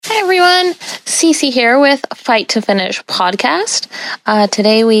everyone, Cece here with Fight to Finish podcast.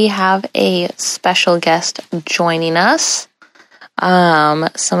 Today we have a special guest joining us.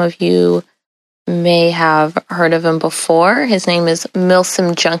 Some of you may have heard of him before. His name is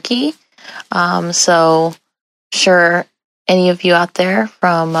Milsim Junkie. So sure any of you out there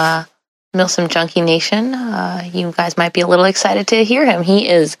from Milsim Junkie Nation, you guys might be a little excited to hear him. He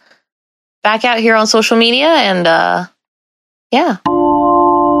is back out here on social media and yeah.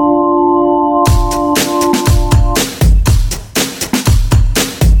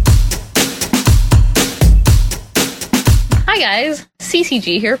 Hi guys,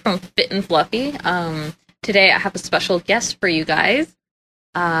 CCG here from Fit and Fluffy. Today I have a special guest for you guys.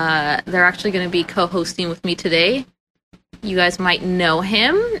 They're actually going to be co-hosting with me today. You guys might know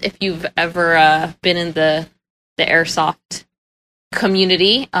him if you've ever been in the airsoft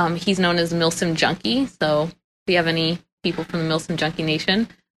community. He's known as Milsim Junkie. So if you have any people from the Milsim Junkie Nation,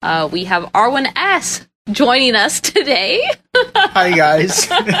 we have Arwen S. joining us today. Hi guys.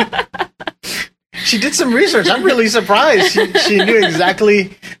 She did some research. I'm really surprised. She knew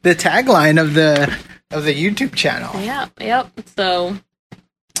exactly the tagline of the YouTube channel. Yeah, yep. So,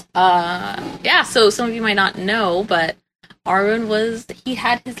 so some of you might not know, but Arwen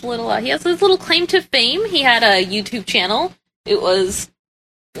has his little claim to fame. He had a YouTube channel. It was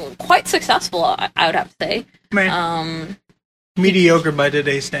quite successful, I would have to say. Man, mediocre by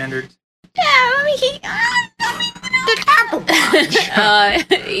today's standards. Yeah, I mean, he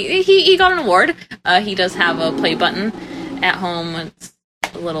got an award. He does have a play button at home. It's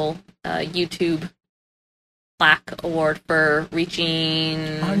a little YouTube plaque award for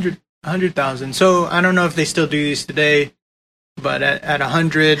reaching 100,000. So I don't know if they still do these today, but at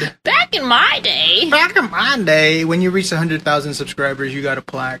 100. Back in my day, when you reach 100,000 subscribers, you got a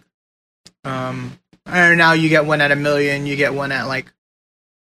plaque. And now you get one at 1 million. You get one at like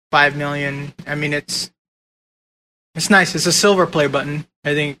 5 million. I mean, it's nice. It's a silver play button.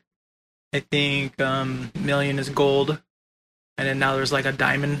 I think million is gold, and then now there's like a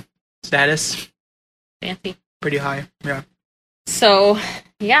diamond status. Fancy. Pretty high. Yeah. So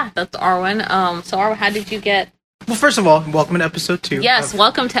yeah, that's Arwen. So Arwen, how did you get? Well, first of all, welcome to episode 2. Yes,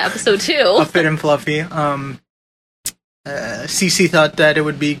 welcome to episode 2 of Fit and Fluffy. Cece thought that it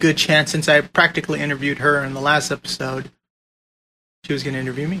would be a good chance, since I practically interviewed her in the last episode, she was going to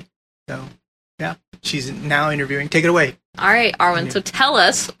interview me. So, yeah, she's now interviewing. Take it away. All right, Arwen. So tell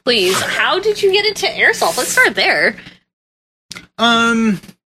us, please, how did you get into airsoft? Let's start there.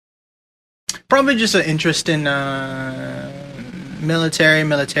 Probably just an interest in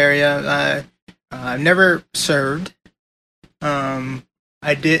militaria. I've never served.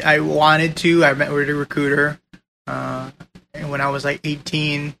 I wanted to. I met with a recruiter when I was like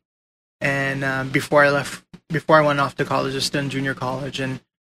 18, and before I went off to college, I was still in junior college, and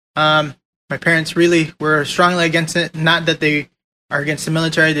my parents really were strongly against it. Not that they are against the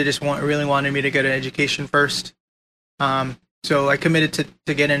military; they just really wanted me to get an education first. So I committed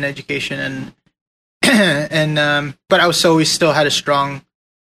to get an education, but I was always still had a strong.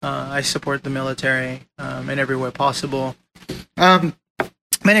 I support the military in every way possible. But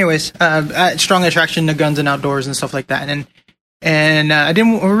anyways, strong attraction to guns and outdoors and stuff like that, and I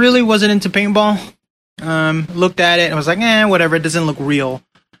wasn't into paintball. Looked at it and was like, whatever. It doesn't look real.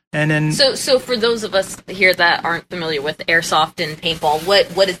 And then, so for those of us here that aren't familiar with airsoft and paintball,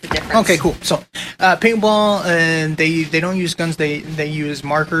 what is the difference? Okay, cool. So, paintball, they don't use guns. They use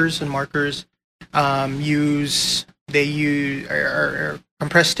markers, and markers use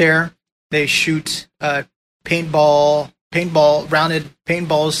compressed air. They shoot rounded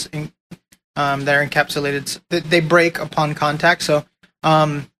paintballs that are encapsulated. They break upon contact. So,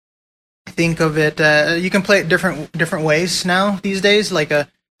 think of it. You can play it different ways now these days, like a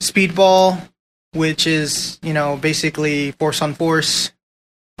speedball, which is basically force on force.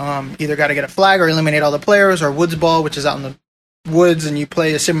 Either got to get a flag or eliminate all the players, or woods ball, which is out in the woods, and you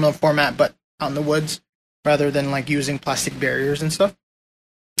play a similar format but out in the woods rather than like using plastic barriers and stuff.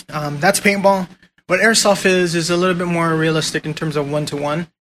 That's paintball. What airsoft is a little bit more realistic in terms of 1-to-1.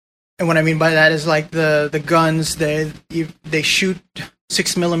 And what I mean by that is like the guns, they shoot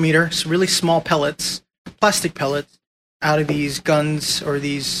 6mm, really small pellets, plastic pellets, out of these guns, or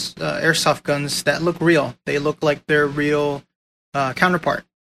these airsoft guns that look real. They look like their real counterpart.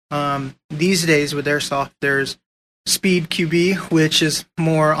 These days with airsoft, there's Speed QB, which is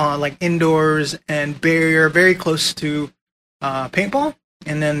more on like indoors and barrier, very close to paintball.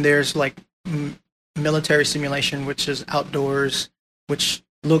 And then there's like military simulation, which is outdoors, which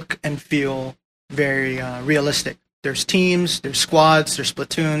look and feel very realistic. There's teams, there's squads, there's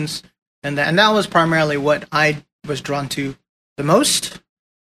platoons, and that was primarily what I was drawn to the most.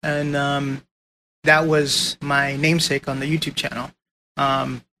 and that was my namesake on the YouTube channel,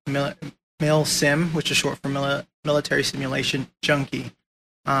 MilSim, which is short for Military Simulation Junkie.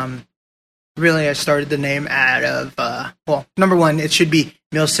 Really, I started the name out of number one, it should be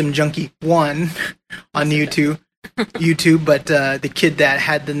MilSim Junkie 1 on YouTube, but the kid that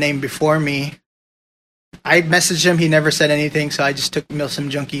had the name before me, I messaged him. He never said anything, so I just took MilSim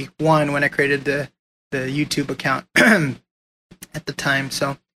Junkie 1 when I created the YouTube account at the time.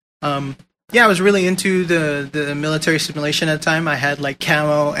 So, I was really into the military simulation at the time. I had like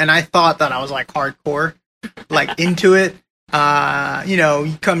camo, and I thought that I was like hardcore, like into it.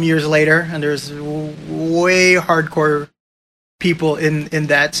 You come years later, and there's way hardcore people in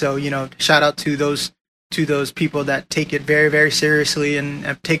that. So, shout out to those people that take it very, very seriously and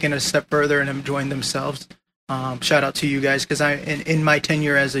have taken a step further and have joined themselves. Shout out to you guys, because in my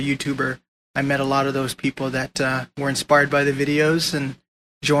tenure as a YouTuber, I met a lot of those people that were inspired by the videos and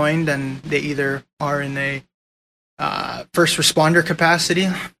joined, and they either are in a first responder capacity,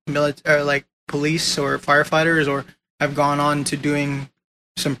 or like police or firefighters, or have gone on to doing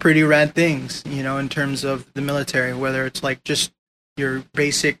some pretty rad things, in terms of the military, whether it's like just your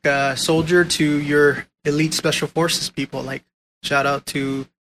basic soldier to your elite special forces people. Like, shout out to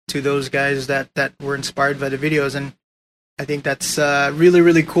those guys that were inspired by the videos. And I think that's really,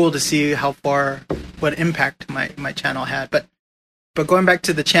 really cool to see what impact my channel had. But going back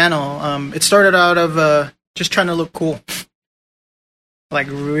to the channel, it started out of just trying to look cool. Like,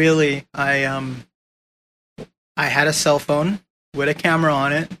 really, I had a cell phone with a camera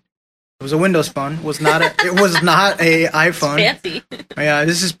on it. It was a Windows phone. It was not a iPhone. Fancy. Yeah,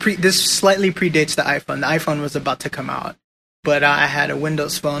 this slightly predates the iPhone. The iPhone was about to come out, but I had a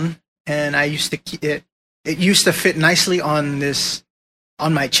Windows phone, and I used to keep it. It used to fit nicely on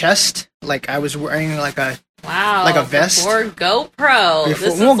my chest, like I was wearing like a vest. Before GoPro.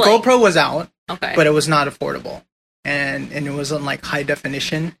 GoPro was out, okay, but it was not affordable, and it wasn't like high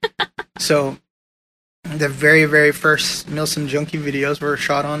definition. So the very, very first MilSim Junkie videos were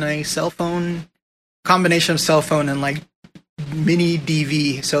shot on a cell phone, combination of cell phone and like mini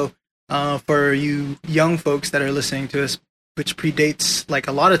DV. So for you young folks that are listening to us, which predates like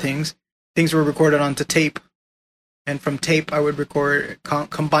a lot of things were recorded onto tape. And from tape, I would record,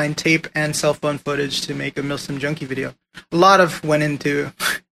 combine tape and cell phone footage to make a MilSim Junkie video. A lot of went into,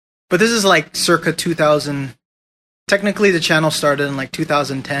 but this is like circa 2000. Technically, the channel started in like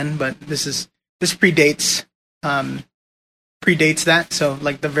 2010, but this predates that. So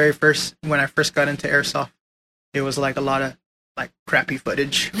like the very first, when I first got into airsoft, it was like a lot of like crappy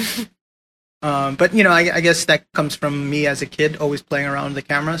footage. But I guess that comes from me as a kid, always playing around with the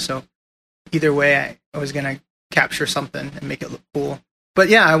camera. So either way, I was gonna capture something and make it look cool. But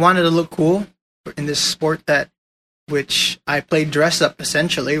yeah, I wanted to look cool in this sport which I played dress up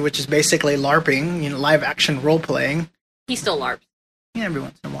essentially, which is basically LARPing, live action role playing. He still LARPs. Yeah, every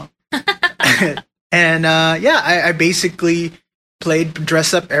once in a while. And I basically played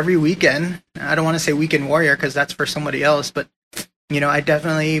dress up every weekend. I don't want to say weekend warrior because that's for somebody else, but I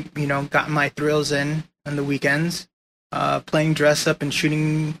definitely got my thrills in on the weekends, playing dress up and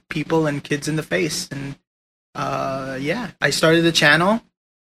shooting people and kids in the face. And I started the channel.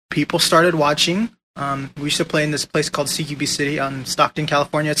 People started watching. We used to play in this place called CQB City on Stockton,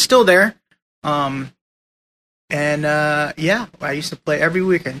 California. It's still there. I used to play every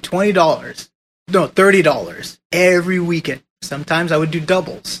weekend. $30 every weekend. Sometimes I would do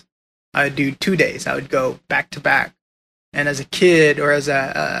doubles. I would do 2 days. I would go back to back. And as a kid or as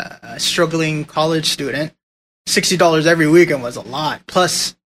a struggling college student, $60 every weekend was a lot.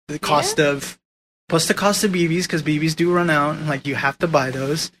 Plus the cost of BBs, because BBs do run out. Like, you have to buy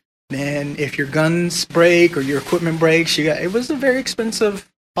those. And if your guns break or your equipment breaks, it was a very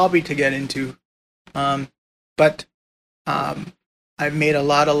expensive hobby to get into. But I've made a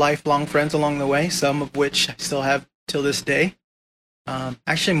lot of lifelong friends along the way, some of which I still have till this day.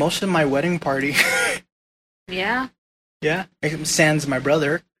 Actually, most of my wedding party. Yeah. Yeah. Sans my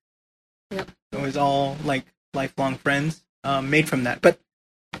brother. Yep. It was all like lifelong friends made from that.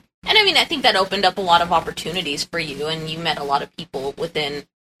 And I mean, I think that opened up a lot of opportunities for you, and you met a lot of people within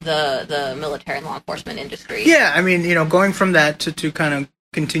the military and law enforcement industry. Yeah, I mean, going from that to kind of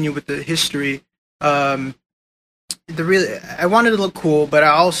continue with the history, I wanted to look cool, but I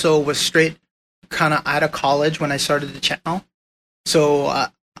also was straight kind of out of college when I started the channel. So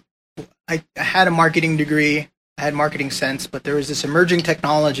I had a marketing degree, I had marketing sense, but there was this emerging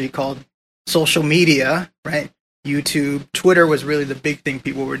technology called social media, right? YouTube, Twitter was really the big thing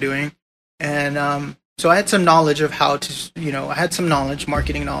people were doing. And so I had some knowledge of how to, I had some knowledge,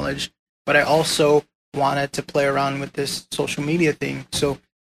 marketing knowledge, but I also wanted to play around with this social media thing. So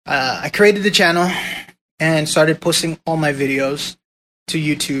I created the channel and started posting all my videos to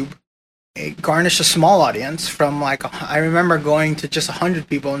YouTube. It garnished a small audience from like, I remember going to just 100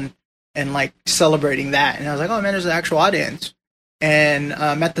 people and like celebrating that. And I was like, oh man, there's an actual audience. And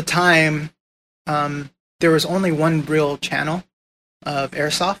at the time, there was only one real channel of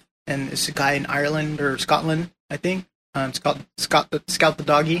Airsoft, and it's a guy in Ireland or Scotland, I think. It's called Scout the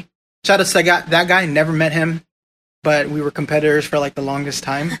Doggy. Shout out to that guy. Never met him, but we were competitors for like the longest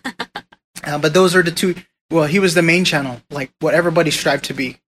time. But those are the two. Well, he was the main channel, like what everybody strived to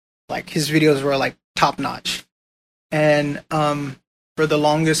be. Like his videos were like top notch, and for the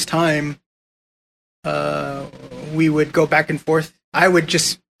longest time, we would go back and forth. I would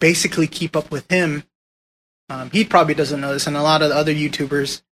just basically keep up with him. He probably doesn't know this, and a lot of the other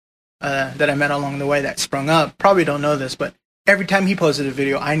YouTubers that I met along the way that sprung up probably don't know this, but every time he posted a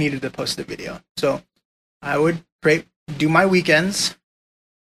video, I needed to post a video. So I would do my weekends,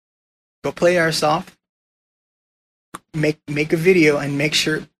 go play Airsoft, make a video, and make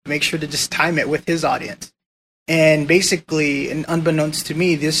sure to just time it with his audience. And basically, and unbeknownst to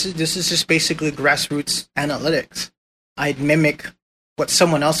me, this is just basically grassroots analytics. I'd mimic what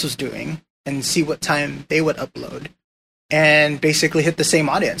someone else was doing and see what time they would upload, and basically hit the same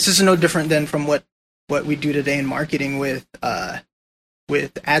audience. This is no different than from what we do today in marketing with AdSense,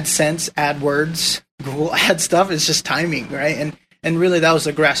 AdWords, Google Ad stuff. It's just timing, right? And really that was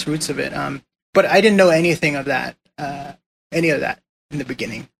the grassroots of it. But I didn't know anything of that, any of that in the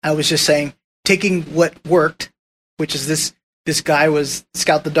beginning. I was just taking what worked, which is this guy was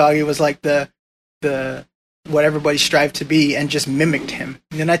Scout the Doggy, was like the what everybody strived to be, and just mimicked him.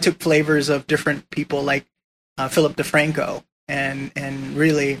 And then I took flavors of different people like Philip DeFranco and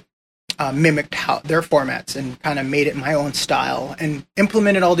really mimicked their formats and kind of made it my own style, and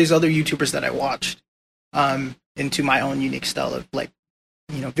implemented all these other YouTubers that I watched into my own unique style of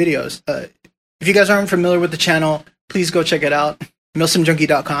videos. If you guys aren't familiar with the channel, please go check it out.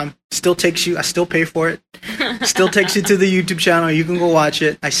 MilsimJunkie.com. Still takes you. I still pay for it. Still takes you to the YouTube channel. You can go watch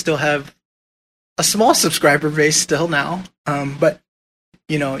it. I still have a small subscriber base still now, but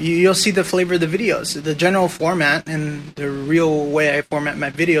you'll see the flavor of the videos. The general format and the real way I format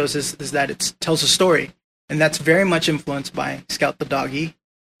my videos is that it tells a story, and that's very much influenced by Scout the Doggy,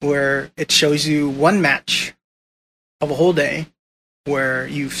 where it shows you one match of a whole day, where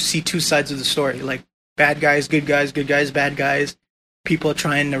you see two sides of the story, like bad guys, good guys, bad guys, people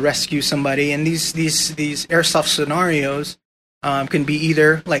trying to rescue somebody, and these Airsoft scenarios can be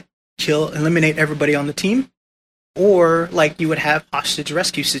either like eliminate everybody on the team, or like you would have hostage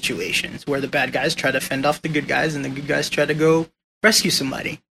rescue situations where the bad guys try to fend off the good guys and the good guys try to go rescue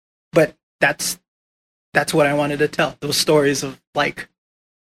somebody. But that's what I wanted to tell. Those stories of like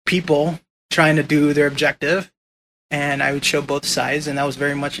people trying to do their objective, and I would show both sides, and that was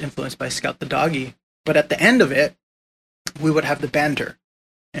very much influenced by Scout the Doggy. But at the end of it, we would have the banter,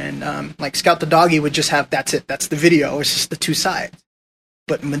 and like Scout the Doggy would just have, that's it, that's the video, it's just the two sides.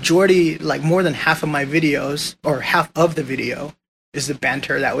 But majority, like more than half of my videos, or half of the video, is the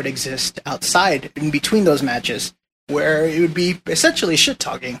banter that would exist outside in between those matches, where it would be essentially shit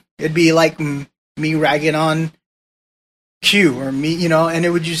talking. It'd be like me ragging on Q, or me, and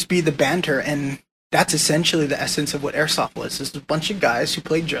it would just be the banter, and that's essentially the essence of what Airsoft was. It's a bunch of guys who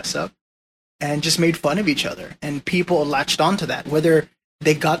played dress up and just made fun of each other, and people latched onto that, whether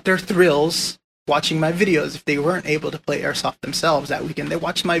they got their thrills watching my videos. If they weren't able to play Airsoft themselves that weekend, they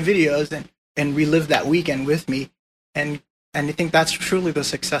watched my videos and relived that weekend with me. And I think that's truly the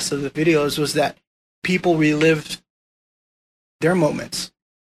success of the videos, was that people relived their moments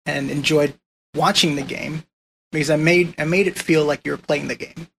and enjoyed watching the game, because I made it feel like you were playing the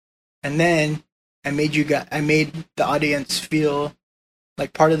game. And then I made the audience feel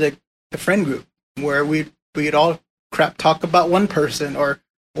like part of the friend group, where we'd all crap talk about one person, or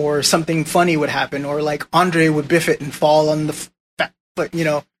something funny would happen, or like Andre would biff it and fall on the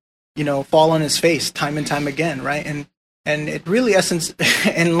fall on his face time and time again, right? And it really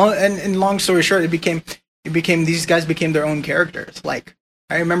and long story short, it became these guys became their own characters. Like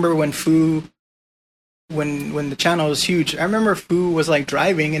I remember when when the channel was huge, I remember Fu was like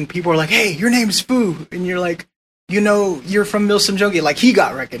driving, and people were like, "Hey, your name's Fu," and you're like, you're from Milsim Junkie. Like he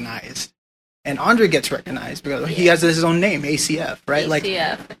got recognized. And Andre gets recognized because he has his own name, ACF, right?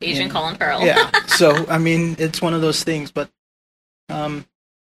 ACF, Agent Colin Farrell. Yeah. So, I mean, it's one of those things. But, the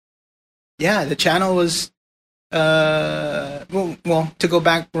channel was, to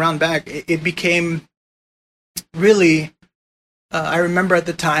go around back, it became really, I remember at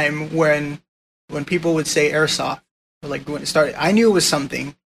the time when people would say Airsoft, like when it started, I knew it was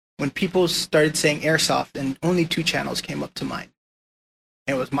something when people started saying Airsoft, and only two channels came up to mind.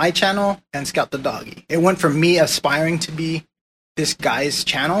 It was my channel and Scout the Doggy. It went from me aspiring to be this guy's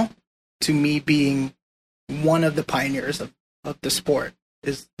channel to me being one of the pioneers of the sport,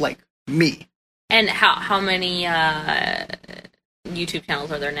 is like me. And how many YouTube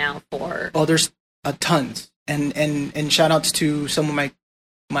channels are there now for? Oh, there's tons. And shout outs to some of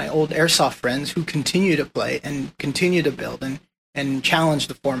my old airsoft friends who continue to play and continue to build and challenge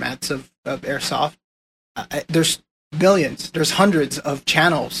the formats of airsoft. There's millions, there's hundreds of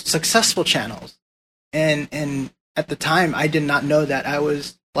channels, successful channels. And at the time I did not know that I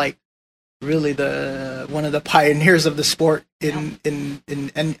was like really one of the pioneers of the sport in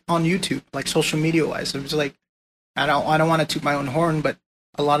on YouTube, like social media wise. It was like, I don't want to toot my own horn, but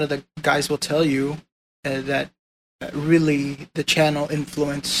a lot of the guys will tell you that really the channel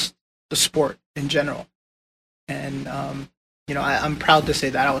influenced the sport in general. And I'm proud to say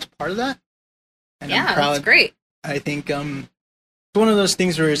that I was part of that. And yeah, that's great. I think it's one of those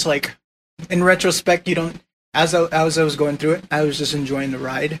things where it's like, in retrospect, you don't. As I was going through it, I was just enjoying the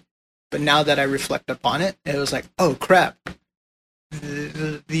ride. But now that I reflect upon it, it was like, oh crap,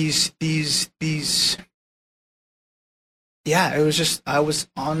 these. Yeah, it was just, I was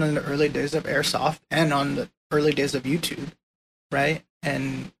on in the early days of airsoft and on the early days of YouTube, right?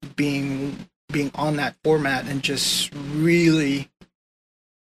 And being on that format and just really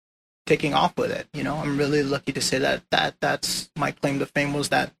taking off with it. I'm really lucky to say that's my claim to fame, was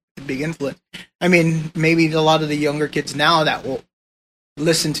that big influence. I mean, maybe a lot of the younger kids now that will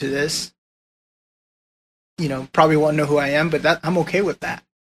listen to this, probably won't know who I am, but I'm okay with that.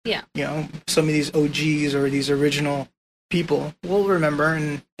 Yeah. Some of these OGs or these original people will remember,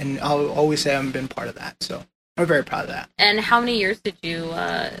 and I'll always say I've been part of that. So I'm very proud of that. And how many years did you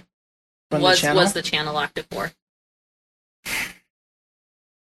was the channel active for? I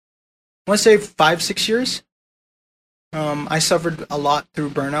want to say 5-6 years. I suffered a lot through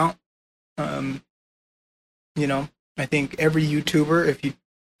burnout. I think every YouTuber, if you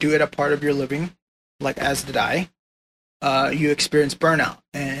do it a part of your living, like as did I, you experience burnout,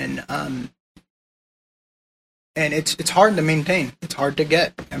 and it's hard to maintain. It's hard to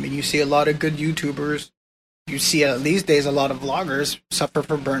get. I mean, you see a lot of good YouTubers. You see these days a lot of vloggers suffer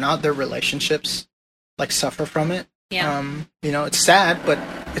from burnout. Their relationships suffer from it. Yeah. It's sad, but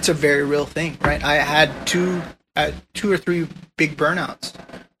it's a very real thing, right? I had two or three big burnouts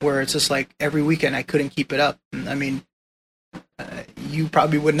where it's just like every weekend I couldn't keep it up. I mean, you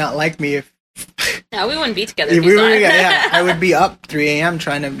probably would not like me if. No, we wouldn't be together. Yeah, I would be up 3 a.m.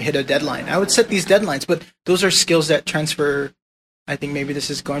 trying to hit a deadline. I would set these deadlines, but those are skills that transfer. I think maybe this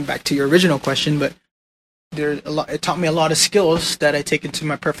is going back to your original question, but it taught me a lot of skills that I take into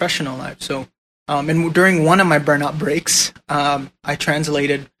my professional life. So, and during one of my burnout breaks, I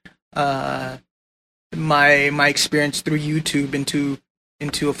translated my experience through YouTube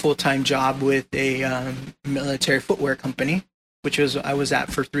into a full-time job with a military footwear company, which I was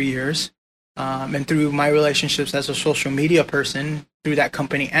at for 3 years. And through my relationships as a social media person through that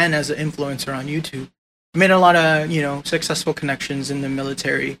company and as an influencer on YouTube, I made a lot of successful connections in the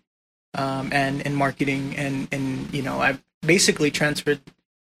military and in marketing, and I've basically transferred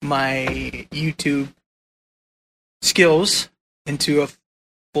my YouTube skills into a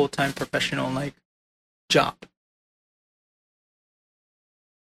full-time professional job.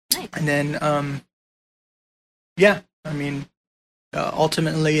 Nice. And then I mean,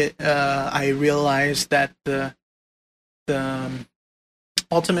 ultimately I realized that at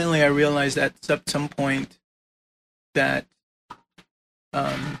some point that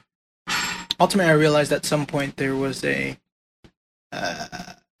there was a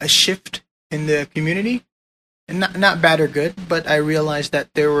shift in the community, and not bad or good, but I realized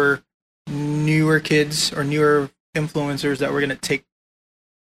that there were newer kids or newer influencers that were going to take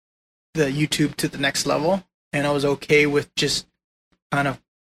the YouTube to the next level, and I was okay with just kind of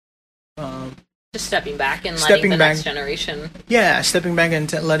just stepping back and letting the next generation. Yeah, stepping back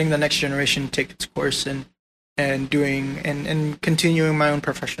and letting the next generation take its course and doing and continuing my own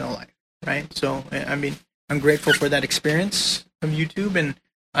professional life, right? So I mean, I'm grateful for that experience of YouTube, and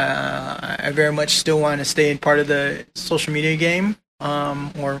I very much still want to stay in part of the social media game,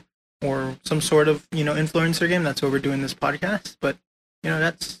 or some sort of influencer game. That's why we're doing this podcast. But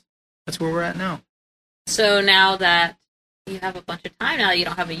that's where we're at now. So now that you have a bunch of time, now that you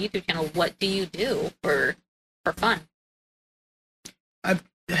don't have a YouTube channel, what do you do for fun? The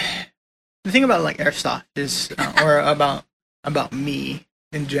thing about airsoft is, or about me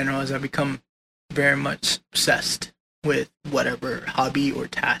in general, is I've become very much obsessed with whatever hobby or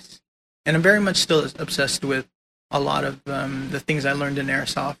task, and I'm very much still obsessed with a lot of the things I learned in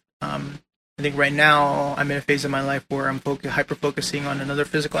airsoft. I think right now I'm in a phase of my life where I'm hyper focusing on another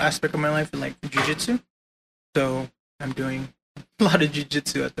physical aspect of my life, like jiu-jitsu. So I'm doing a lot of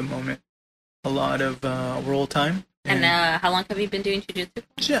jiu-jitsu at the moment, a lot of roll time. And how long have you been doing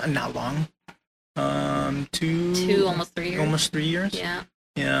jiu-jitsu? Yeah, not long. Almost 3 years. Almost 3 years. Yeah.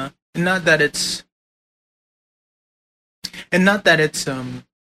 Yeah, and not that it's I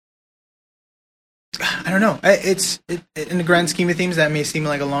don't know. It's in the grand scheme of things that may seem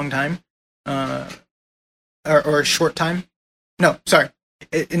like a long time, or a short time. No, sorry.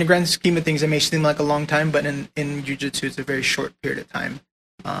 In the grand scheme of things, it may seem like a long time, but in jiu-jitsu, it's a very short period of time.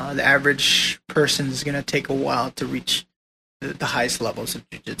 The average person is going to take a while to reach the highest levels of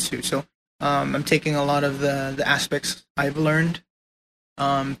jiu-jitsu. So I'm taking a lot of the aspects I've learned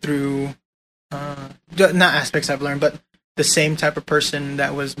through, not aspects I've learned, but the same type of person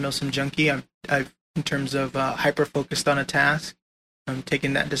that was Milsim Junkie. I've in terms of hyper focused on a task, I'm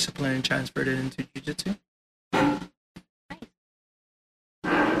taking that discipline and transferred it into jiu-jitsu.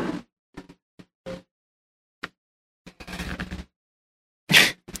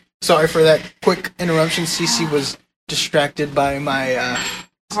 Sorry for that quick interruption. Cece was distracted by my.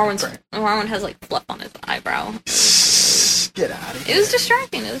 Marwan has like fluff on his eyebrow. Get out of here. It was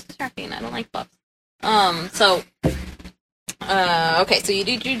distracting. I don't like fluff. Okay, so you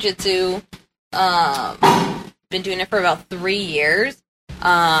do jiu-jitsu. Been doing it for about 3 years.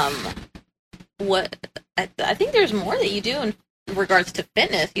 What I think there's more that you do in regards to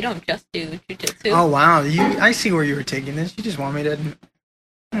fitness. You don't just do jiu-jitsu. Oh wow, I see where you were taking this. You just want me to.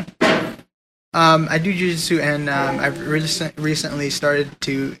 I do jiu-jitsu, and I've recently started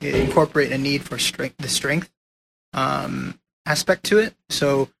to incorporate a need for strength aspect to it.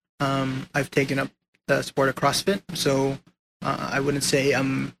 So I've taken up the sport of CrossFit. So I wouldn't say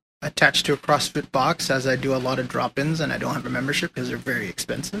I'm attached to a CrossFit box, as I do a lot of drop-ins, and I don't have a membership because they're very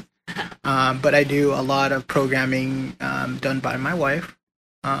expensive. But I do a lot of programming done by my wife,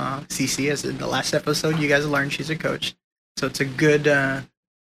 Cece. As in the last episode, you guys learned she's a coach, so it's a good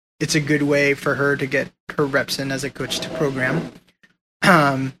way for her to get her reps in as a coach to program.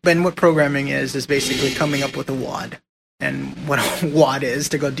 But what programming is basically coming up with a WOD, and what a WOD is,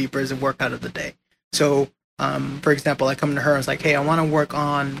 to go deeper, is a workout of the day. So for example, I come to her and I was like, hey, I want to work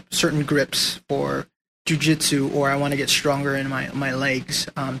on certain grips for jiu-jitsu, or I want to get stronger in my legs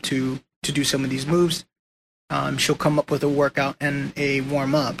to do some of these moves. She'll come up with a workout and a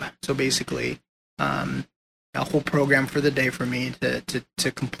warm-up. So basically, a whole program for the day for me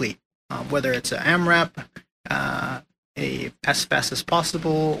to complete. Whether it's an AMRAP, as fast as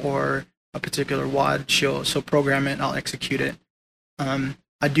possible, or a particular WOD, she'll program it, I'll execute it. I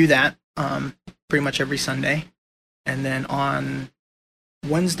do that pretty much every Sunday, and then on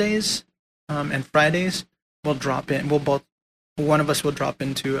Wednesdays and Fridays we'll drop in. One of us will drop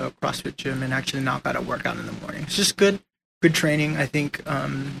into a CrossFit gym and actually knock out a workout in the morning. It's just good training. I think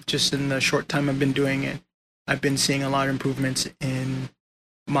just in the short time I've been doing it, I've been seeing a lot of improvements in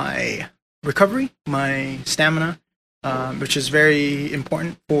my recovery, my stamina, which is very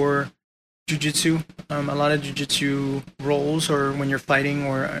important for jiu-jitsu. A lot of jiu-jitsu roles, or when you're fighting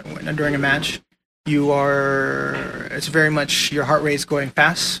or during a match, it's very much your heart rate is going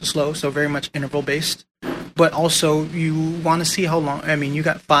fast, slow, so very much interval based. But also you want to see how long. I mean, you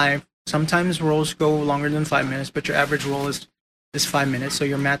got 5. Sometimes rolls go longer than 5 minutes, but your average roll is 5 minutes. So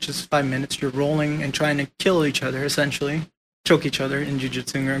your match is 5 minutes. You're rolling and trying to kill each other, essentially, choke each other in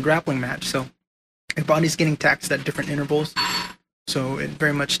jiu-jitsu or a grappling match. So your body's getting taxed at different intervals. So it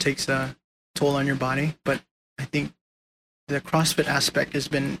very much takes a toll on your body. But I think the CrossFit aspect it's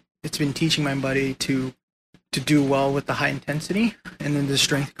been teaching my body to do well with the high intensity, and then the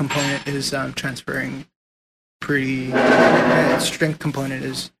strength component is transferring pretty. Strength component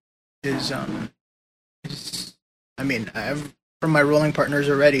is I mean, from my rolling partners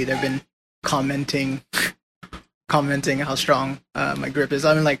already, they've been commenting how strong my grip is.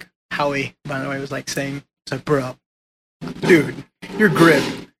 I mean, like Howie, by the way, was like saying, "It's like, bro, dude, your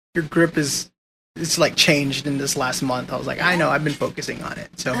grip is." It's like changed in this last month. I was like, I know, I've been focusing on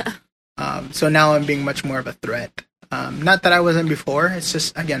it. So, so now I'm being much more of a threat. Not that I wasn't before. It's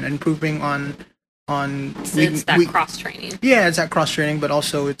just, again, improving on. So it's that cross training. Yeah, it's that cross training, but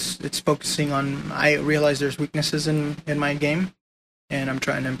also it's focusing on. I realize there's weaknesses in my game, and I'm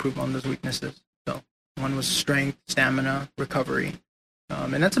trying to improve on those weaknesses. So one was strength, stamina, recovery,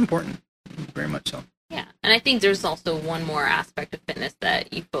 and that's important, very much so. Yeah, and I think there's also one more aspect of fitness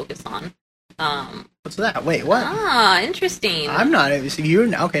that you focus on. What's that? Wait, what? Interesting. I'm not.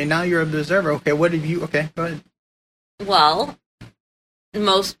 Okay, now you're an observer. Okay, what have you? Okay, go ahead. Well,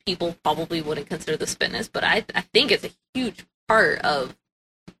 most people probably wouldn't consider this fitness, but I think it's a huge part of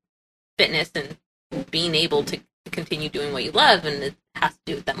fitness and being able to continue doing what you love, and it has to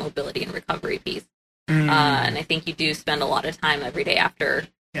do with that mobility and recovery piece. And I think you do spend a lot of time every day after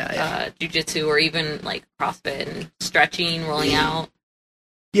jiu-jitsu or even like CrossFit and stretching, rolling out.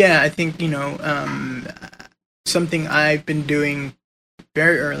 Yeah, I think, something I've been doing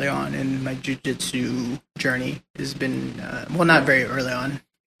very early on in my jiu-jitsu journey has been, not very early on,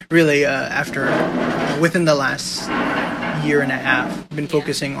 really within the last year and a half, been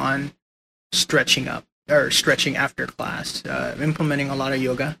focusing on stretching after class, implementing a lot of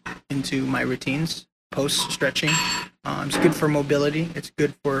yoga into my routines post stretching. It's good for mobility. It's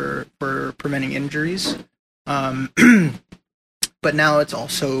good for preventing injuries. But now it's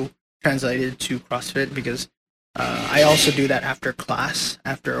also translated to CrossFit because I also do that after class,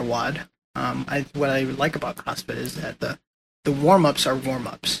 after a WOD. What I like about CrossFit is that the warm-ups are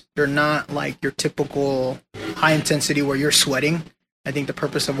warm-ups. They're not like your typical high intensity where you're sweating. I think the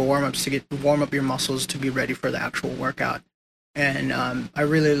purpose of a warm-up is to warm up your muscles to be ready for the actual workout. And I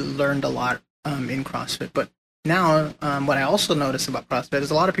really learned a lot in CrossFit. But now what I also notice about CrossFit is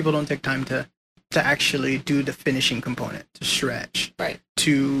a lot of people don't take time to actually do the finishing component, to stretch, right,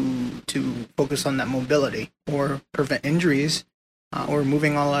 to focus on that mobility or prevent injuries, or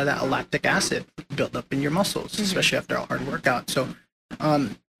removing all of that lactic acid built up in your muscles, especially after a hard workout. So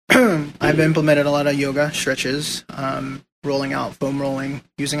I've implemented a lot of yoga stretches, rolling out, foam rolling,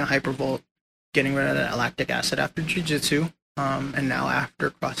 using a hypervolt, getting rid of that lactic acid after jiu-jitsu, and now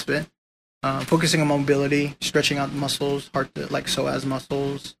after CrossFit, focusing on mobility, stretching out the muscles, like psoas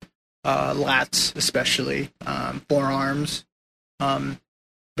muscles, lats especially, forearms.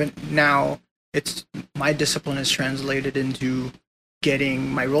 But now my discipline is translated into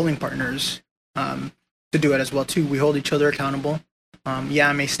getting my rolling partners to do it as well too. We hold each other accountable.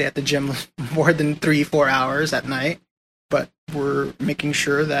 I may stay at the gym more than 3-4 hours at night, but we're making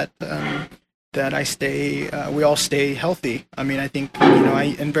sure that we all stay healthy. I mean, I think,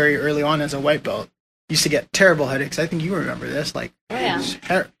 and very early on as a white belt, used to get terrible headaches. I think you remember this,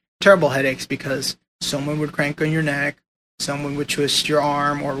 terrible headaches because someone would crank on your neck, someone would twist your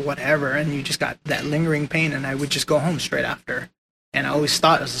arm or whatever, and you just got that lingering pain, and I would just go home straight after. And I always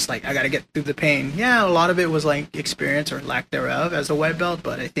thought, I was just like, I got to get through the pain. Yeah, a lot of it was like experience or lack thereof as a white belt,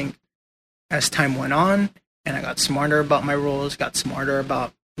 but I think as time went on and I got smarter about my rolls, got smarter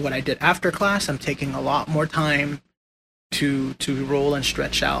about what I did after class, I'm taking a lot more time to roll and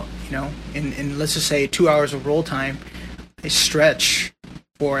stretch out, in let's just say 2 hours of roll time, I stretch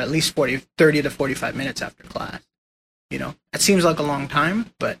for at least 30 to 45 minutes after class. It seems like a long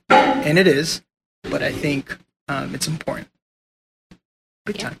time, and it is, but I think it's important.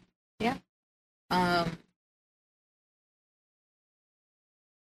 Big time. Yeah. My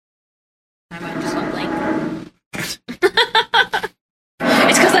mind just went blank. It's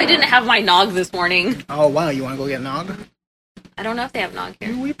because I didn't have my nog this morning. Oh, wow. You want to go get nog? I don't know if they have nog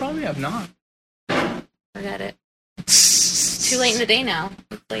here. We probably have nog. Forget it. It's too late in the day now.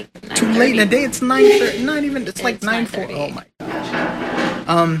 It's like 9:30. Too late in the day? It's 9:30. Not even. It's like 9:40. Oh, my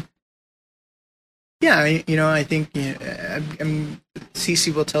gosh. Yeah, I think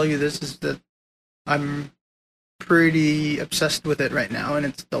Cece will tell you this, is that I'm pretty obsessed with it right now, and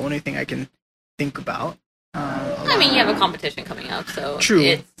it's the only thing I can think about. I mean, you have a competition coming up, so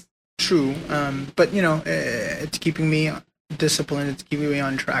true. But it's keeping me disciplined. It's keeping me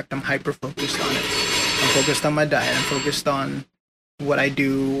on track. I'm hyper focused on it. I'm focused on my diet. I'm focused on what I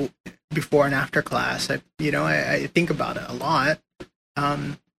do before and after class. I think about it a lot.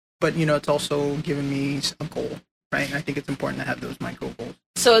 But it's also given me a goal, right? And I think it's important to have those micro goals.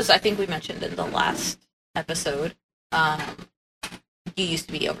 So as I think we mentioned in the last episode, you used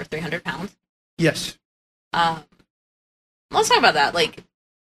to be over 300 pounds. Yes. Let's talk about that. Like,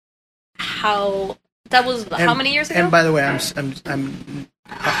 how many years ago? And by the way, I'm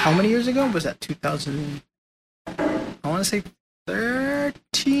how many years ago was that? 2000. I want to say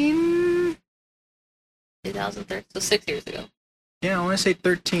 13. 2013. So 6 years ago. Yeah, I want to say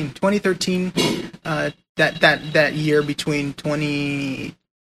 2013. That year between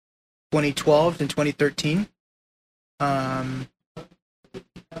 2012 and 2013.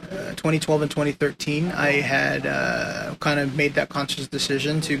 2012 and 2013, I had kind of made that conscious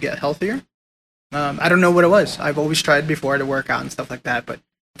decision to get healthier. I don't know what it was. I've always tried before to work out and stuff like that, but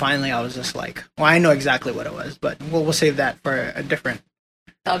finally I was just like, well, I know exactly what it was, but we'll save that for a different...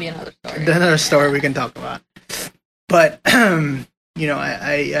 That'll be another story. Another story we can talk about. But,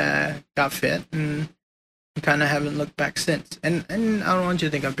 I got fit and kind of haven't looked back since. And I don't want you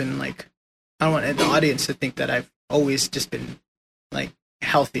to think I've been like... I don't want the audience to think that I've always just been like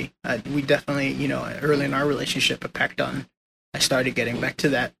healthy. We definitely, early in our relationship, I started getting back to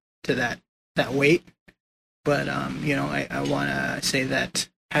that to that weight. But you know, I want to say that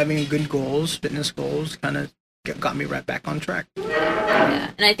having good goals, fitness goals, kind of got me right back on track.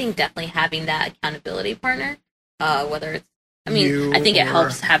 Yeah, and I think definitely having that accountability partner, whether it's, I mean, I think it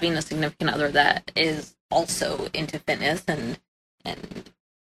helps having a significant other that is also into fitness and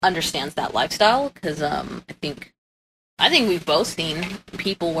understands that lifestyle, because I think we've both seen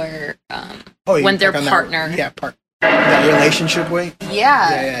people where when their partner that relationship weight.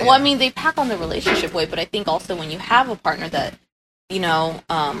 Yeah. Well, I mean, they pack on the relationship weight, but I think also when you have a partner that, you know,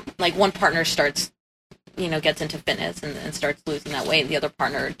 like one partner starts, you know, gets into fitness and starts losing that weight, and the other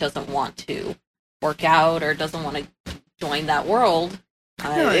partner doesn't want to work out or doesn't want to join that world,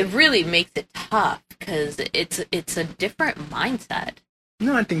 it really makes it tough, because it's a different mindset.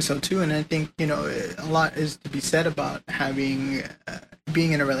 No, I think so too, and I think, you know, a lot is to be said about having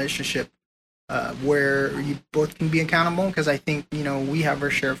being in a relationship where you both can be accountable. Because I think, you know, we have our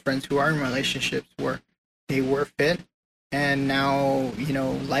share of friends who are in relationships where they were fit, and now, you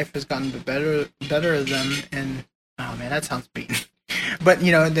know, life has gotten better of them, and oh man, that sounds mean, but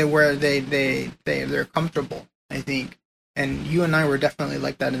you know, they're comfortable, I think. And you and I were definitely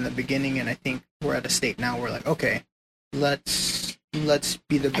like that in the beginning, and I think we're at a state now where, like, okay, let's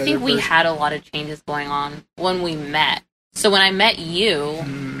be the better. I think we had a lot of changes going on when we met. So when I met you,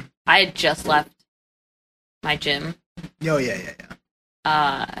 I had just left my gym. Oh, yeah.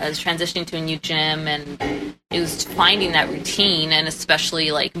 I was transitioning to a new gym, and it was finding that routine, and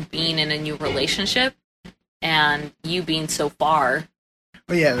especially like being in a new relationship, and you being so far.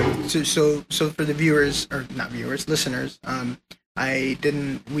 Oh yeah. So for the viewers, or not viewers, listeners, we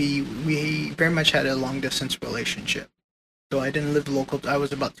very much had a long distance relationship. So I didn't live local. I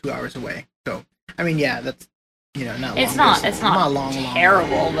was about 2 hours away. So I mean, yeah, that's, you know, not long. It's not long,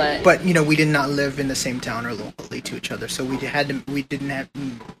 terrible, but you know, we did not live in the same town or locally to each other. So we didn't need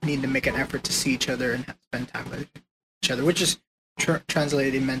to make an effort to see each other and spend time with each other, which is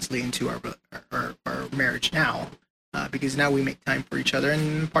translated immensely into our marriage now, because now we make time for each other.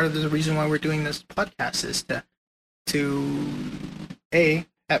 And part of the reason why we're doing this podcast is to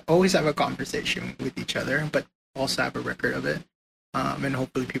always have a conversation with each other, but also have a record of it, and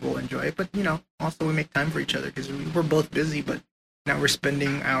hopefully people will enjoy it. But you know, also we make time for each other, because we're both busy, but now we're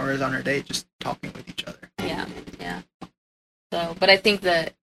spending hours on our day just talking with each other. Yeah. So, but I think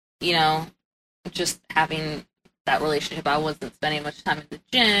that, you know, just having that relationship, I wasn't spending much time at the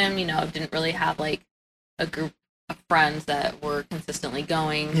gym. You know, didn't really have like a group of friends that were consistently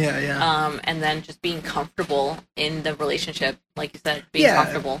going. Yeah. And then just being comfortable in the relationship, like you said, being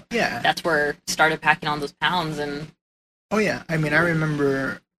comfortable. Yeah. That's where I started packing on those pounds. And oh yeah, I mean, I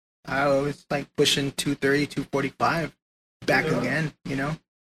remember I was like pushing 230, 245 back again, you know,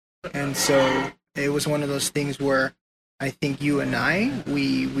 and so it was one of those things where I think you and I,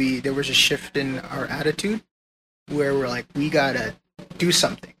 we there was a shift in our attitude where we're like, we gotta do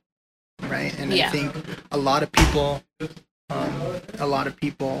something. Right, and I think a lot of people,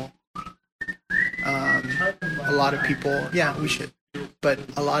 yeah, we should, but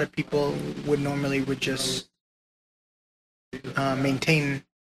a lot of people would just maintain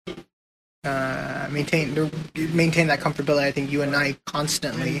that comfortability. I think you and I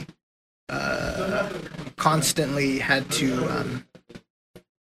constantly had to.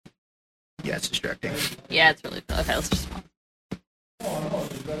 Yeah, it's distracting. Yeah, it's really cool. Okay, let's just.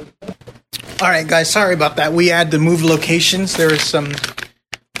 All right, guys. Sorry about that. We had to move locations. There was some,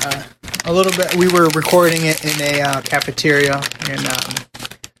 a little bit. We were recording it in a cafeteria, and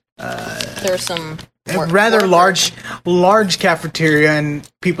there's some rather large cafeteria, and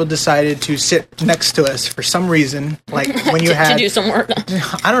people decided to sit next to us for some reason. Like when you had to do some work.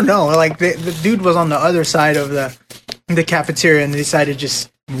 I don't know. Like the dude was on the other side of the cafeteria, and they decided to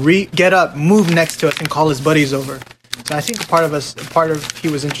just get up, move next to us, and call his buddies over. So I think he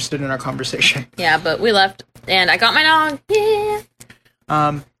was interested in our conversation. Yeah, but we left, and I got my dog. Yeah.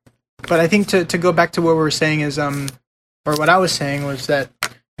 But I think to go back to what we were saying is, or what I was saying was that,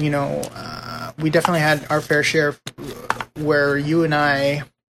 you know, we definitely had our fair share where you and I,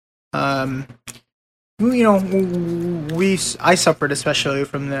 you know, I suffered especially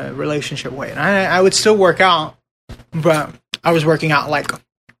from the relationship weight. And I would still work out, but I was working out like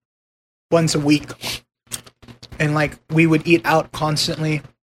once a week. And like we would eat out constantly,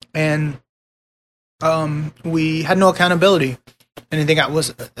 and we had no accountability. And I think I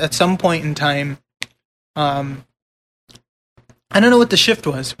was at some point in time, I don't know what the shift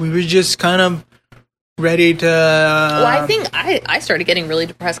was. We were just kind of ready to. Well, I think I started getting really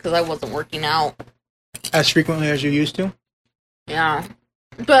depressed because I wasn't working out as frequently as you used to. Yeah,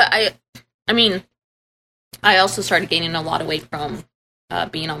 but I mean, I also started gaining a lot of weight from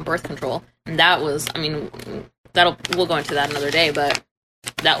being on birth control, and that was, I mean, we'll go into that another day, but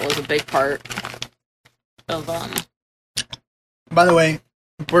that was a big part of By the way,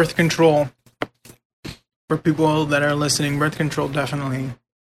 birth control, for people that are listening, birth control definitely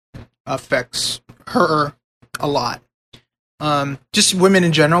affects her a lot. Just women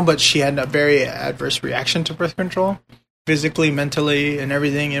in general, but she had a very adverse reaction to birth control, physically, mentally, and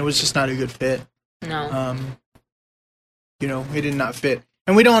everything. It was just not a good fit. No. It did not fit,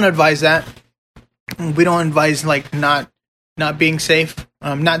 and we don't advise that. We don't advise like not being safe.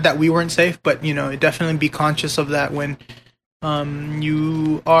 Not that we weren't safe, but definitely be conscious of that when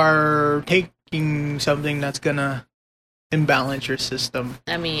you are taking something that's gonna imbalance your system.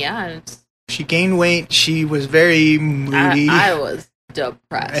 I mean, yeah. She gained weight. She was very moody. I was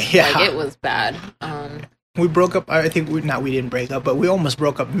depressed. Yeah. Like, it was bad. We broke up. I think we didn't break up, but we almost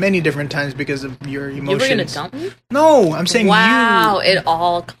broke up many different times because of your emotions. You were gonna dump me? No, I'm saying wow, it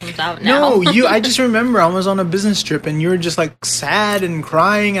all comes out now. No, I just remember I was on a business trip and you were just like sad and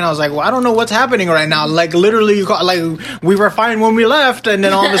crying, and I was like, well, I don't know what's happening right now. Like literally, we were fine when we left, and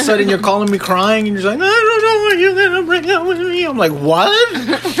then all of a sudden you're calling me crying, and you're like, I don't know when you're gonna break up with me. I'm like,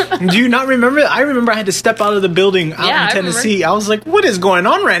 what? Do you not remember? I remember I had to step out of the building out in Tennessee. I was like, what is going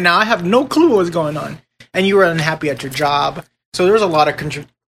on right now? I have no clue what's going on. And you were unhappy at your job, so there was a lot of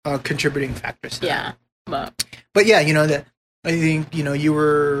contributing factors to that. But yeah, that I think you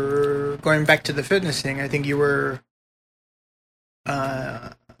were going back to the fitness thing. I think you were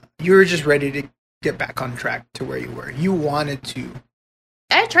just ready to get back on track to where you were. You wanted to.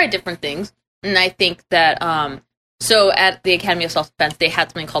 I tried different things, and I think that so at the Academy of Self-Defense, they had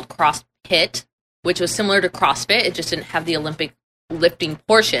something called CrossFit, which was similar to CrossFit. It just didn't have the Olympic lifting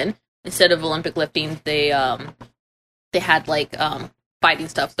portion. Instead of Olympic lifting, they had like fighting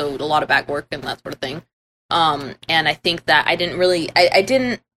stuff, so a lot of back work and that sort of thing. And I think that I didn't really, I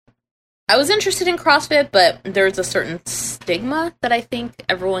was interested in CrossFit, but there's a certain stigma that I think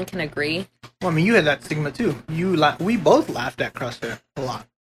everyone can agree. Well, I mean, you had that stigma too. We both laughed at CrossFit a lot.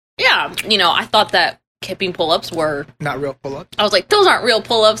 Yeah, I thought that kipping pull-ups were not real pull-ups. I was like, those aren't real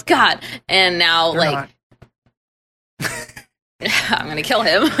pull-ups, God. And now, they're like. I'm gonna kill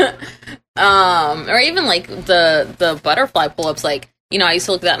him. Or even like the butterfly pull-ups, like, I used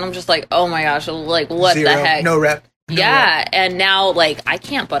to look at that and I'm just like, oh my gosh, like what Zero, the heck? No rep. Rep. And now like I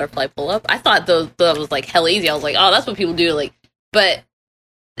can't butterfly pull up. I thought that was like hell easy. I was like, oh, that's what people do. Like, but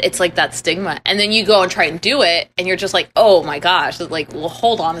it's like that stigma. And then you go and try and do it and you're just like, oh my gosh. It's like, well,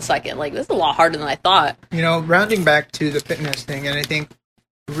 hold on a second. Like, this is a lot harder than I thought. Rounding back to the fitness thing, and I think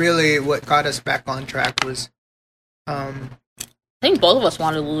really what got us back on track was I think both of us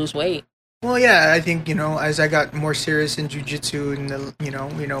wanted to lose weight. Well, yeah, I think, as I got more serious in jiu-jitsu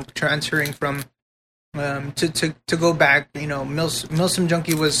and, transferring from, to go back, Milsim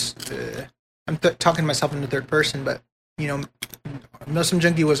Junkie was, I'm talking to myself in the third person, but, Milsim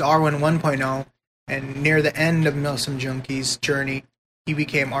Junkie was Arwen 1.0, and near the end of Milsim Junkie's journey, he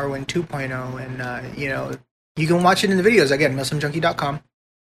became Arwen 2.0, and, you can watch it in the videos, again, milsimjunkie.com.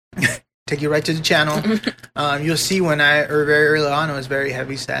 Take you right to the channel. You'll see when very early on, I was very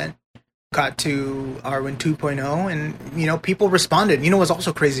heavy set. Got to Arwen 2.0, and people responded. What's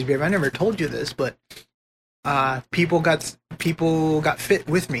also crazy, babe? I never told you this, but people got fit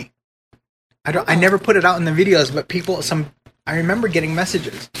with me. I never put it out in the videos, but I remember getting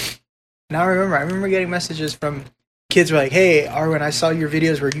messages. Now I remember getting messages from kids who were like, "Hey, Arwen, I saw your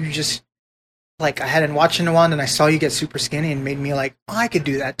videos where you just I hadn't watched in a while, and I saw you get super skinny, and made me like, oh, I could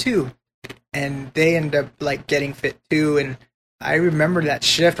do that too." And they end up getting fit too, and I remember that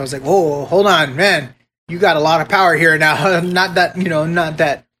shift. I was like, "Whoa, hold on, man! You got a lot of power here now." Not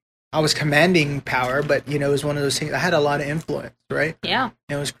that I was commanding power, but it was one of those things. I had a lot of influence, right? Yeah,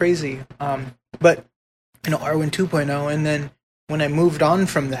 it was crazy. But Arwen 2.0, and then when I moved on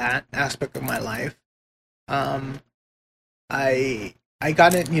from that aspect of my life, I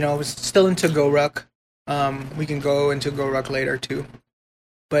got it. I was still into GoRuck. We can go into GoRuck later too.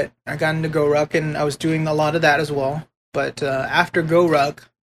 But I got into GoRuck, and I was doing a lot of that as well. But after GoRuck,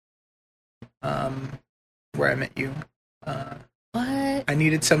 where I met you, what? I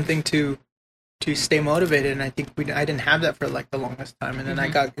needed something to stay motivated, and I think I didn't have that for the longest time. And then I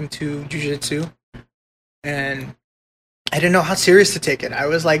got into jiu-jitsu, and I didn't know how serious to take it. I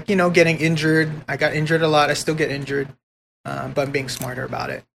was getting injured. I got injured a lot. I still get injured, but I'm being smarter about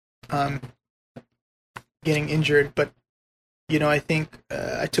it. Getting injured, but I think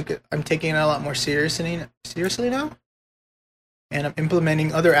I'm taking it a lot more seriously now, and I'm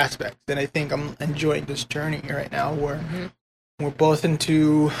implementing other aspects, and I think I'm enjoying this journey right now where we're both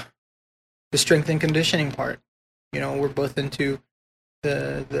into the strength and conditioning part. We're both into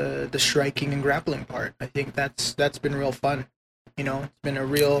the striking and grappling part. I think that's been real fun. It's been a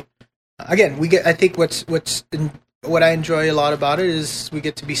real. Again, we get. I think what I enjoy a lot about it is we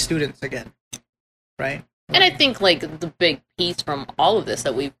get to be students again, right? And I think the big piece from all of this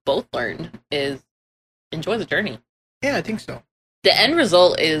that we've both learned is enjoy the journey. Yeah, I think so. The end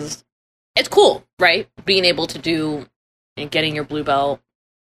result is it's cool, right? Being able to do and getting your blue belt,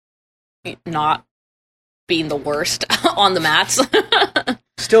 not being the worst on the mats.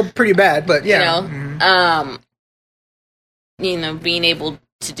 Still pretty bad, but yeah. Being able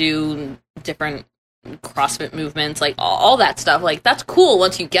to do different CrossFit movements, all that stuff, that's cool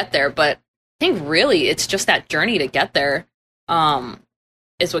once you get there, but I think really it's just that journey to get there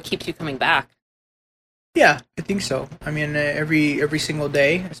is what keeps you coming back. Yeah, I think so. I mean, every single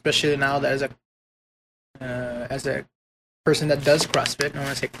day, especially now that as a person that does CrossFit, I don't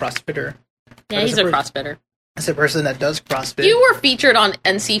want to say CrossFitter. Yeah, he's a CrossFitter. As a person that does CrossFit, you were featured on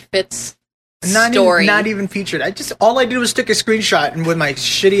NC Fit's story. Not even featured. All I did was took a screenshot and with my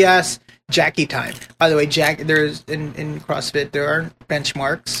shitty ass Jackie time. By the way, there's in CrossFit there are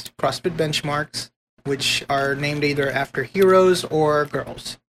benchmarks, CrossFit benchmarks, which are named either after heroes or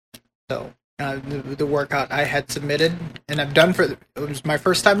girls. So the workout I had submitted and I've done it was my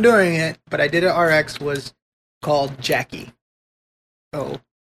first time doing it, but I did it RX was called Jackie. So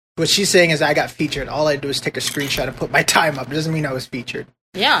what she's saying is I got featured. All I do is take a screenshot and put my time up. It doesn't mean I was featured.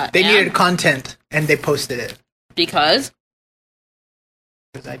 Yeah. They needed content and they posted it. Because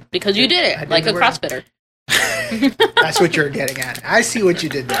you did it like a CrossFitter. That's what you're getting at. I see what you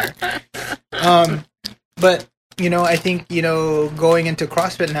did there. But I think going into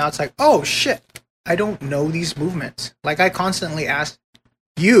CrossFit now, it's like, oh shit, I don't know these movements. I constantly ask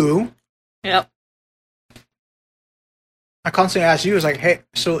you. Yep. I constantly ask you, like, hey,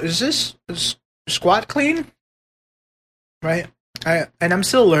 so is this squat clean? Right? And I'm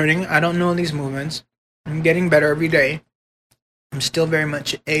still learning. I don't know these movements. I'm getting better every day. I'm still very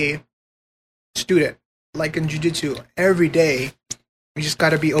much a student. Like in jiu-jitsu, every day, you just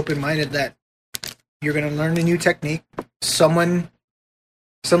got to be open-minded that you're going to learn a new technique. Some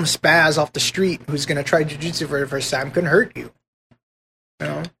spaz off the street who's going to try jiu-jitsu for the first time can hurt you.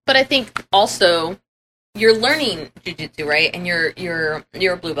 But I think also you're learning jiu-jitsu, right? And you're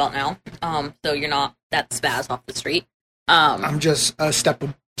a blue belt now. So you're not that spaz off the street. I'm just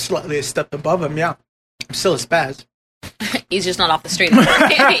slightly a step above him, yeah. I'm still a spaz. He's just not off the street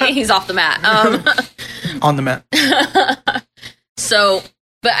anymore. He's off the mat. On the mat. So,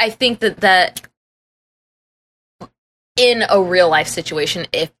 but I think that in a real life situation,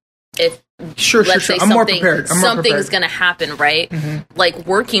 if sure, say I'm more prepared. Something's going to happen, right? Mm-hmm.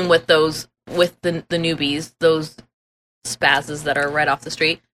 Working with the newbies, those spazzes that are right off the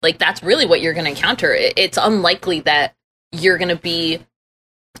street, that's really what you're going to encounter. It's unlikely that you're going to be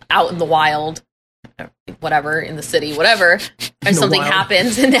out in the wild, whatever, in the city, whatever, and something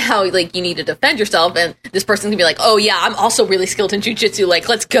happens and now you need to defend yourself and this person's going to be like, oh yeah, I'm also really skilled in jiu-jitsu,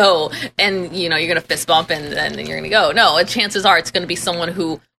 let's go. And you're going to fist bump and then you're going to go. No, chances are it's going to be someone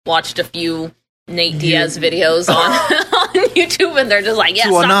who watched a few Nate Diaz videos on YouTube and they're just like, yeah,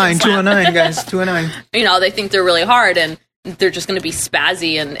 209 guys, 209. They think they're really hard and they're just going to be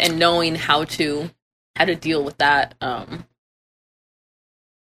spazzy and knowing how to deal with that.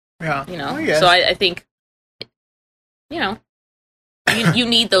 Yeah. So I think, you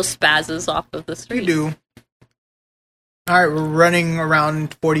need those spazzes off of the street. You do. All right, we're running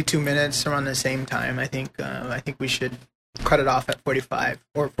around 42 minutes around the same time. I think we should cut it off at 45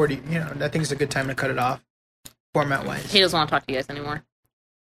 or 40. I think it's a good time to cut it off, format-wise. He doesn't want to talk to you guys anymore.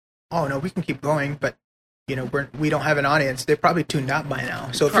 Oh, no, we can keep going, but, we don't have an audience. They're probably tuned out by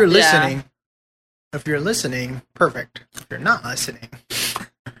now. So if you're listening, perfect. If you're not listening...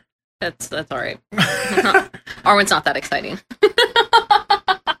 That's all right. Arwen's not that exciting.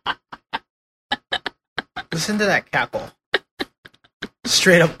 Listen to that cackle.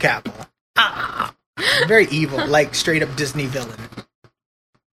 Straight up cackle. Ah, very evil, straight up Disney villain.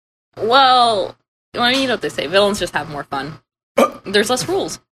 Well, you know what they say. Villains just have more fun. There's less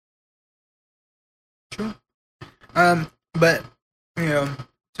rules. True. But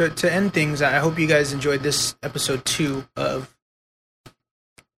to end things, I hope you guys enjoyed this episode 2 of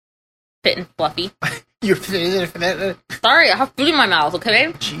Fit and Fluffy. You're fit. Sorry, I have food in my mouth, okay?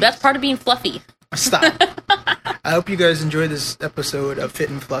 Jeez. That's part of being fluffy. Stop. I hope you guys enjoyed this episode of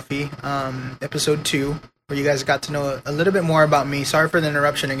Fit and Fluffy, episode 2, where you guys got to know a little bit more about me. Sorry for the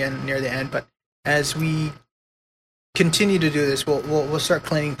interruption again near the end, but as we continue to do this, we'll start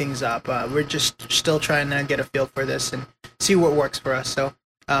cleaning things up. We're just still trying to get a feel for this and see what works for us. So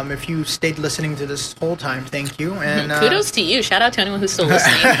If you stayed listening to this whole time, thank you. And kudos to you. Shout out to anyone who's still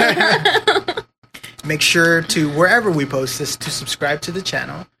listening. Make sure to, wherever we post this, to subscribe to the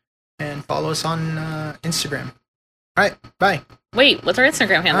channel and follow us on Instagram. All right, bye. Wait, what's our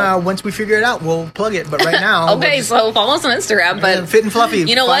Instagram handle? Once we figure it out, we'll plug it. But right now... Okay, so follow us on Instagram. But Fit and Fluffy.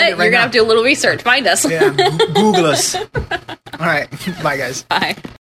 You know what? You're going to have to do a little research. Find us. Yeah, Google us. All right. Bye, guys. Bye.